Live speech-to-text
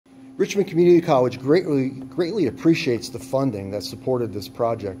Richmond Community College greatly appreciates the funding that supported this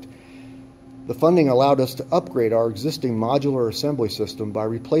project. The funding allowed us to upgrade our existing modular assembly system by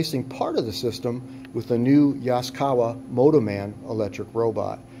replacing part of the system with a new Yaskawa Motoman electric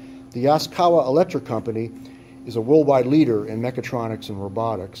robot. The Yaskawa Electric Company is a worldwide leader in mechatronics and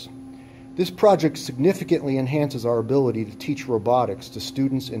robotics. This project significantly enhances our ability to teach robotics to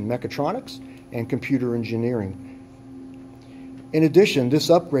students in mechatronics and computer engineering. In addition, this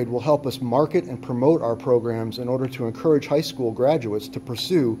upgrade will help us market and promote our programs in order to encourage high school graduates to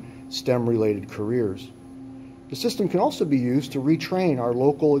pursue STEM-related careers. The system can also be used to retrain our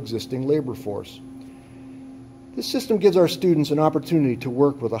local existing labor force. This system gives our students an opportunity to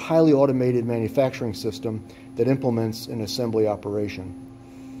work with a highly automated manufacturing system that implements an assembly operation.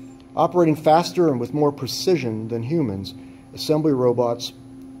 Operating faster and with more precision than humans, assembly robots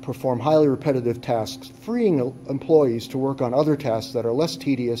perform highly repetitive tasks, freeing employees to work on other tasks that are less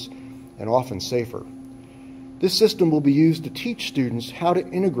tedious and often safer. This system will be used to teach students how to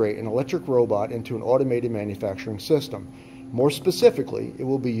integrate an electric robot into an automated manufacturing system. More specifically, it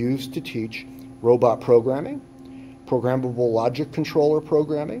will be used to teach robot programming, programmable logic controller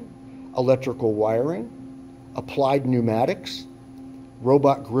programming, electrical wiring, applied pneumatics,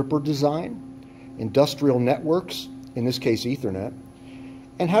 robot gripper design, industrial networks, in this case Ethernet,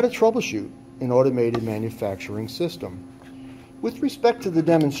 and how to troubleshoot an automated manufacturing system. With respect to the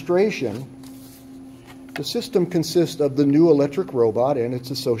demonstration, the system consists of the new electric robot and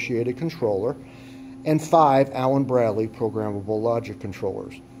its associated controller, and 5 Allen Bradley programmable logic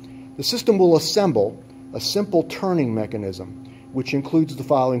controllers. The system will assemble a simple turning mechanism, which includes the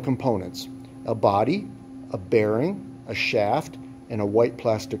following components: a body, a bearing, a shaft, and a white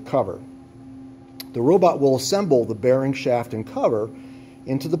plastic cover. The robot will assemble the bearing, shaft, and cover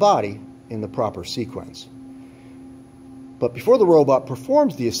into the body in the proper sequence. But before the robot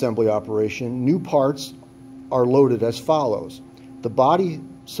performs the assembly operation, new parts are loaded as follows. The body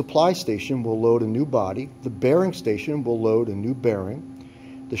supply station will load a new body, the bearing station will load a new bearing,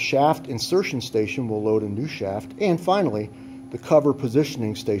 the shaft insertion station will load a new shaft, and finally, the cover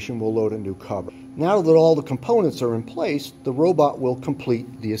positioning station will load a new cover. Now that all the components are in place, the robot will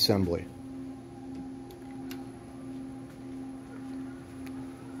complete the assembly.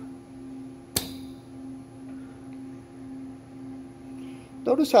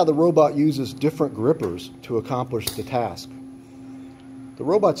 Notice how the robot uses different grippers to accomplish the task. The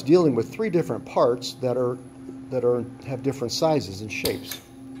robot's dealing with 3 different parts that have different sizes and shapes.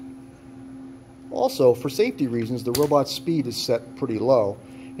 Also, for safety reasons, the robot's speed is set pretty low.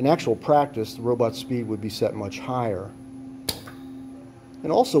 In actual practice, the robot's speed would be set much higher.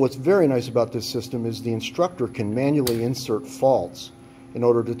 And also, what's very nice about this system is the instructor can manually insert faults in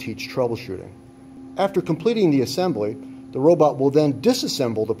order to teach troubleshooting. After completing the assembly, the robot will then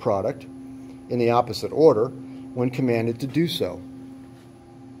disassemble the product in the opposite order when commanded to do so.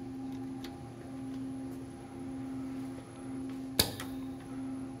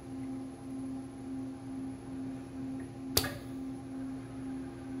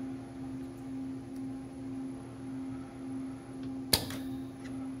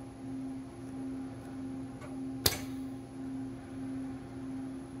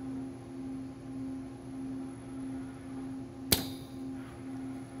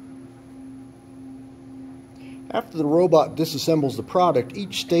 After the robot disassembles the product,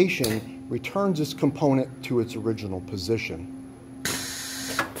 each station returns its component to its original position.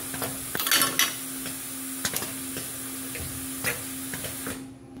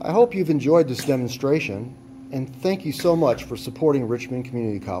 I hope you've enjoyed this demonstration, and thank you so much for supporting Richmond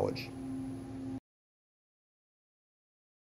Community College.